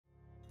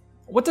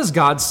What does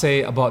God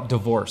say about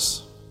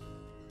divorce?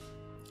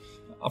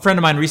 A friend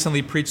of mine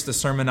recently preached a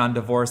sermon on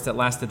divorce that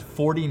lasted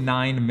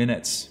 49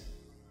 minutes.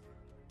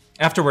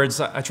 Afterwards,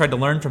 I tried to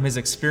learn from his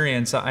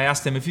experience. I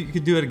asked him, if you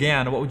could do it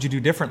again, what would you do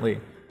differently?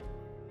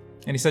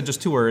 And he said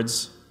just 2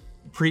 words: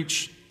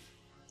 preach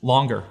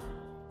longer.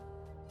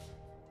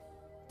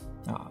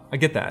 I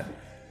get that.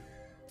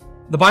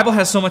 The Bible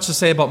has so much to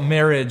say about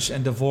marriage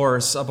and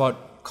divorce,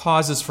 about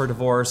causes for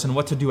divorce and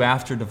what to do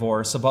after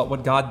divorce, about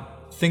what God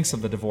thinks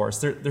of the divorce.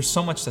 There's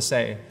so much to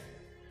say.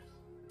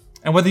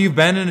 And whether you've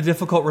been in a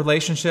difficult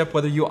relationship,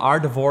 whether you are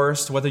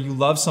divorced, whether you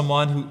love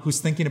someone who's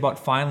thinking about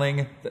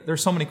filing,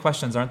 there's so many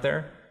questions, aren't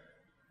there?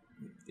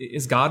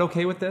 Is God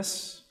okay with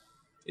this?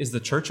 Is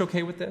the church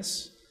okay with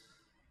this?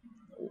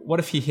 What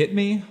if he hit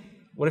me?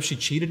 What if she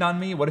cheated on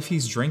me? What if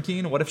he's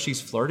drinking? What if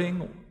she's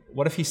flirting?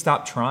 What if he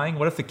stopped trying?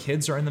 What if the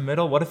kids are in the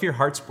middle? What if your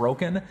heart's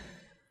broken?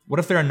 What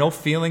if there are no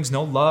feelings,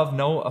 no love,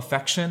 no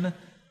affection?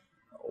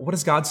 What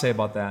does God say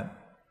about that?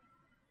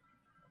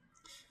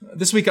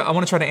 This week, I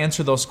want to try to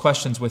answer those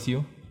questions with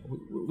you.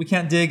 We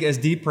can't dig as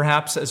deep,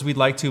 perhaps, as we'd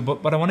like to,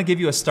 but I want to give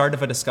you a start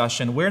of a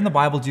discussion. Where in the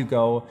Bible do you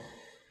go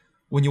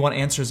when you want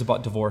answers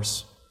about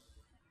divorce?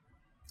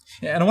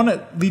 And I want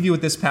to leave you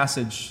with this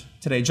passage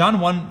today. John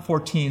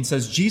 1:14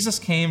 says, Jesus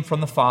came from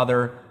the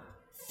Father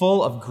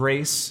full of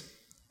grace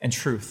and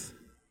truth.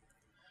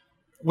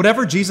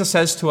 Whatever Jesus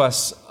says to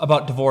us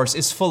about divorce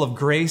is full of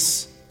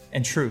grace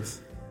and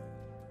truth.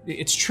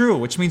 It's true,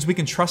 which means we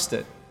can trust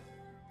it.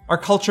 Our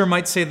culture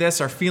might say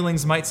this, our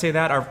feelings might say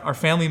that, our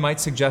family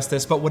might suggest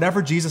this, but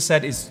whatever Jesus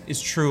said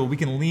is true. We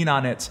can lean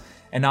on it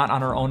and not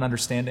on our own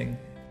understanding.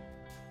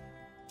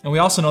 And we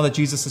also know that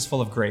Jesus is full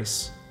of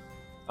grace,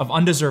 of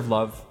undeserved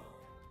love,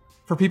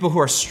 for people who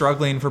are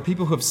struggling, for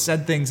people who have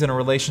said things in a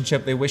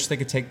relationship they wish they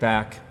could take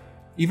back,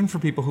 even for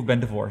people who've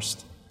been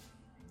divorced.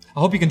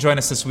 I hope you can join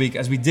us this week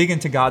as we dig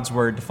into God's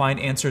Word to find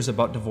answers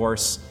about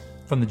divorce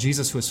from the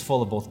Jesus who is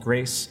full of both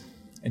grace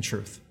and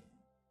truth.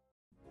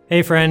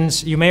 Hey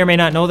friends, you may or may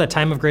not know that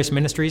Time of Grace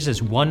Ministries is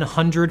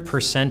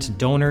 100%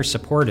 donor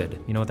supported.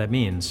 You know what that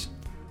means?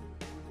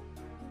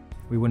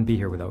 We wouldn't be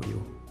here without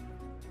you.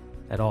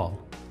 At all.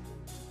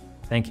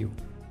 Thank you.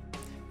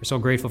 We're so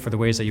grateful for the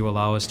ways that you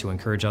allow us to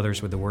encourage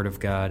others with the Word of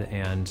God,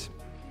 and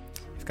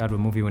if God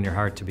would move you in your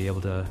heart to be able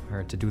to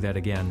do that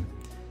again,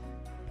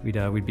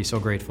 we'd be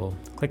so grateful.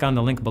 Click on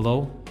the link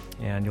below,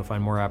 and you'll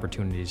find more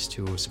opportunities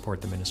to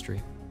support the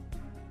ministry.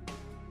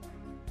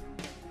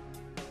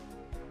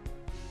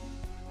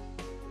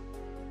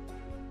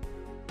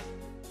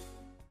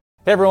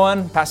 Hey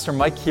everyone, Pastor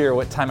Mike here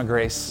with Time of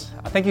Grace.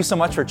 Thank you so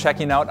much for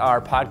checking out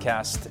our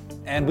podcast,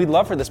 and we'd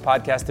love for this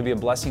podcast to be a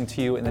blessing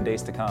to you in the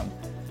days to come.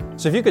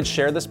 So if you could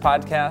share this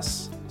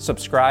podcast,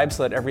 subscribe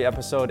so that every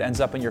episode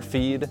ends up in your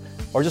feed,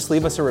 or just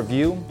leave us a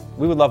review,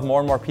 we would love more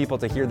and more people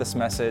to hear this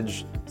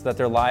message so that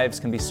their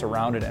lives can be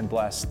surrounded and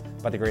blessed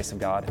by the grace of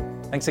God.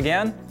 Thanks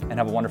again, and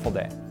have a wonderful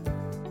day.